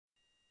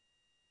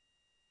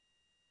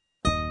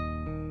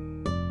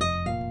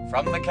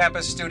From the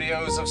campus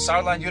studios of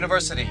Saarland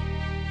University,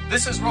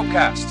 this is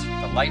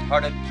RoPeCast, the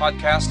lighthearted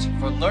podcast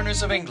for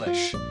learners of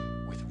English,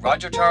 with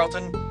Roger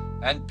Charlton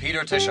and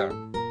Peter Tischer.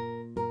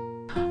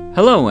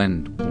 Hello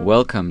and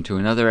welcome to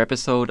another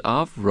episode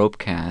of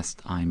RoPeCast.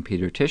 I'm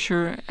Peter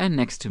Tischer, and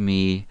next to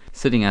me,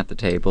 sitting at the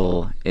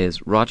table,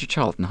 is Roger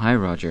Charlton. Hi,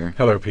 Roger.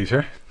 Hello,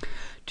 Peter.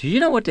 Do you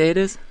know what day it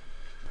is?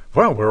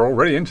 Well, we're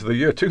already into the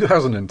year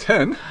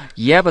 2010.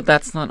 Yeah, but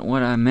that's not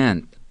what I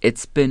meant.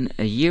 It's been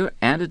a year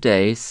and a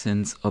day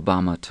since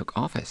Obama took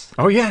office.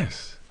 Oh,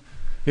 yes.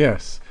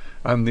 Yes.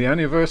 And the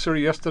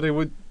anniversary yesterday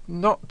was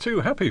not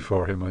too happy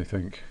for him, I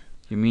think.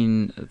 You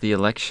mean the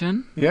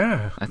election?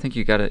 Yeah. I think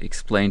you got to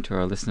explain to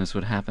our listeners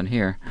what happened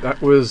here.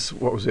 That was,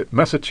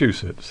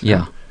 Massachusetts?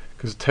 Yeah.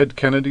 Because Ted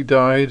Kennedy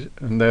died,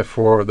 and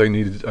therefore they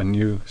needed a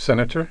new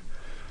senator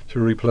to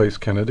replace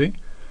Kennedy.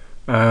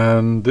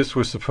 And this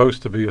was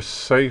supposed to be a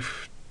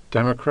safe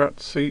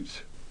Democrat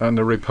seat, and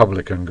a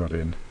Republican got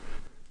in.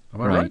 Am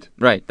I right?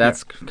 Right.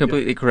 That's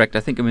completely correct. I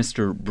think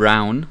Mr.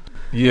 Brown.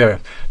 Yeah.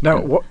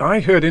 Now,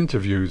 I heard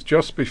interviews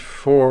just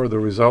before the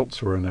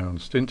results were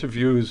announced,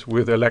 interviews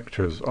with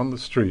electors on the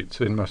streets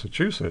in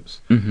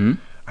Massachusetts. Mm-hmm.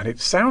 And it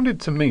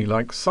sounded to me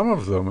like some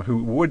of them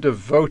who would have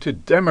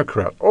voted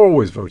Democrat,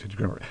 always voted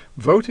Democrat,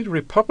 voted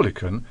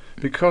Republican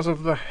because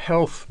of the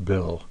health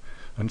bill.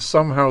 And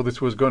somehow this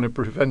was going to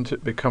prevent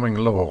it becoming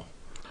law.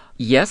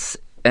 Yes.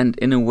 And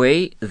in a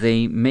way,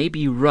 they may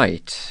be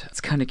right.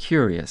 It's kind of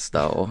curious,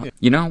 though. Yeah.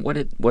 You know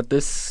what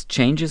this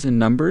changes in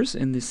numbers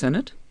in the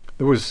Senate?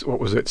 There was,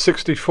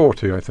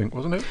 60-40, I think,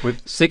 wasn't it?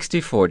 With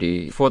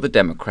 60-40 for the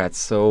Democrats.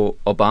 So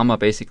Obama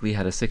basically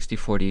had a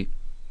 60-40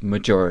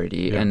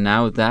 majority, and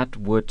now that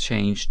would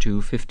change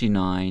to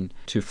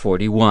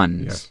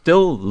 59-41. Yeah.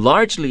 Still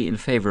largely in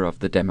favor of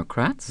the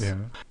Democrats. Yeah.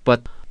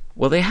 But,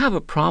 well, they have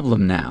a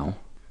problem now.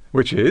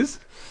 Which is?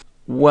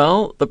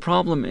 Well, the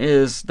problem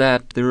is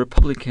that the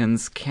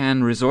Republicans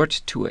can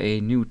resort to a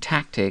new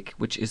tactic,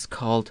 which is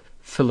called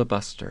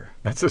filibuster.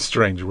 That's a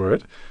strange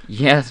word.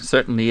 Yes, it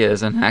certainly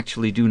is, and I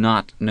actually do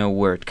not know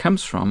where it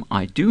comes from.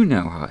 I do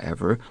know,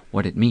 however,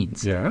 what it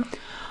means. Yeah.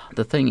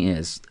 The thing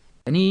is,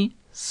 any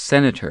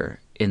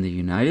senator in the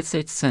United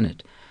States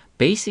Senate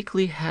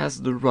basically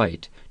has the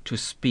right to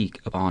speak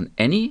on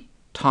any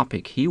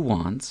topic he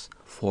wants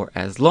for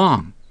as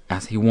long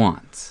as he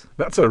wants.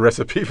 That's a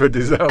recipe for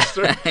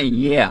disaster.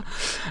 Yeah.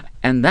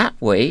 And that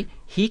way,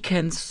 he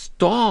can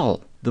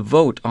stall the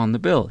vote on the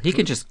bill. He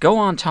can just go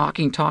on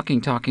talking,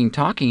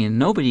 and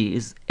nobody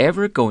is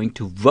ever going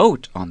to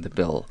vote on the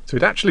bill. So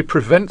it actually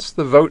prevents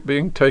the vote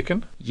being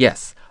taken?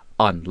 Yes,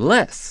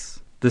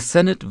 unless the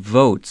Senate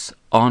votes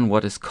on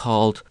what is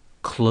called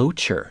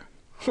cloture.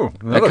 Oh,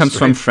 that comes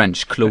from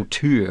French,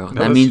 clôture.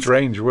 That means a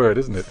strange word,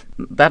 isn't it?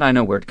 That I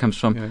know where it comes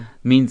from. Yeah.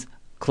 Means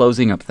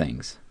closing up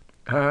things.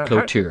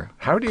 Clôture.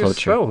 How do you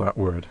spell that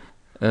word?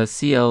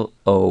 C-L-O-T-U-R-E.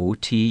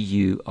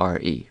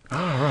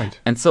 Ah, right.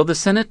 And so the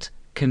Senate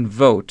can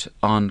vote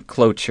on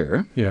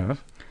cloture. Yeah.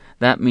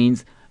 That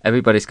means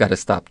everybody's got to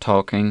stop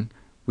talking.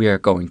 We are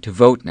going to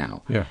vote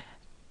now. Yeah.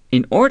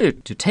 In order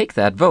to take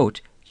that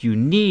vote, you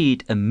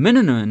need a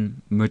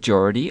minimum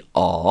majority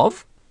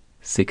of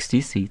 60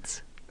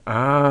 seats.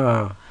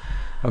 Ah.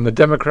 And the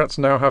Democrats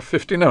now have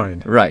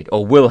 59. Right,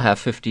 or will have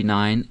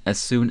 59 as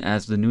soon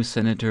as the new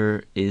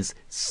senator is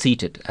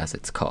seated, as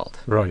it's called.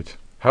 Right.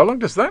 How long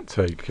does that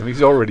take? I mean,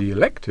 he's already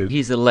elected.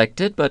 He's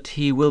elected, but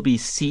he will be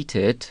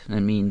seated.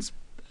 That means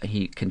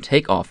he can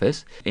take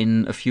office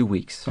in a few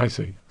weeks. I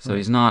see. So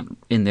he's not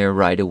in there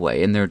right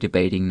away, and they're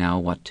debating now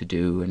what to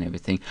do and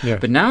everything. Yeah.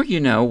 But now you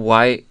know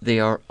why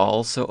they are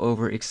all so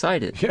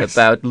overexcited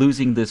about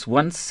losing this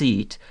one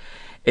seat.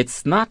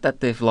 It's not that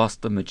they've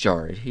lost the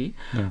majority.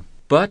 No.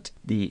 But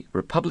the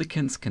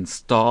Republicans can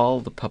stall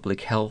the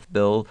public health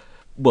bill,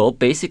 well,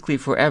 basically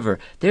forever.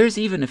 There's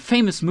even a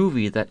famous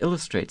movie that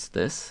illustrates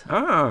this.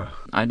 Ah.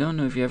 I don't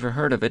know if you ever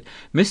heard of it.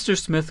 Mr.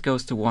 Smith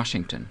Goes to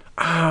Washington.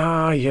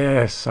 Ah,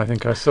 yes. I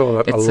think I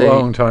saw that a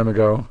long time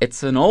ago.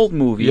 It's an old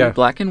movie,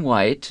 black and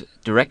white,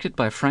 directed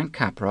by Frank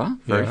Capra,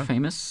 very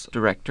famous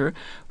director,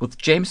 with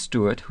James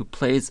Stewart, who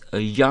plays a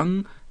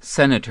young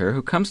senator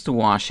who comes to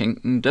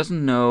Washington,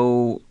 doesn't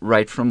know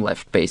right from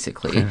left,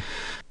 basically.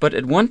 But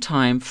at one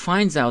time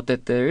finds out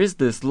that there is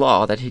this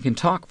law that he can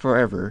talk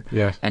forever,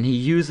 and he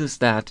uses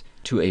that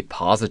to a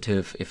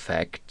positive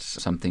effect,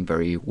 something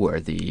very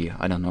worthy,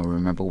 I don't know,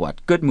 remember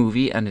what. Good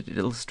movie, and it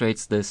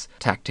illustrates this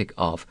tactic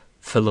of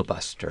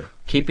filibuster,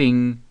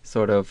 keeping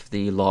sort of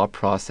the law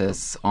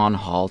process on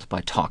halt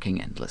by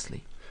talking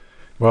endlessly.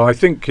 Well, I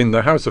think in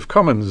the House of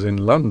Commons in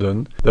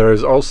London, there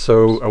is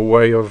also a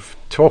way of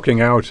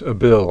talking out a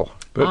bill.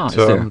 But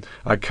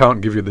I can't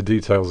give you the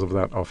details of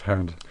that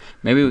offhand.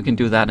 Maybe we can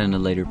do that in a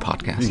later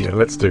podcast. Yeah,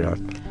 let's do that.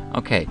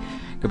 Okay.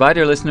 Goodbye,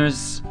 dear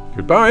listeners.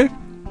 Goodbye.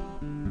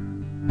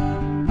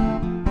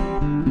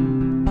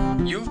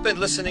 You've been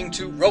listening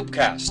to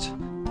RoPeCast,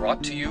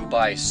 brought to you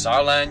by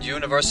Saarland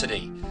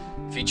University,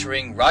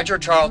 featuring Roger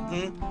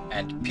Charlton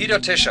and Peter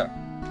Tischer.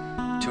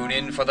 Tune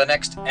in for the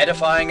next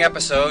edifying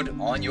episode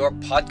on your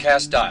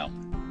podcast dial.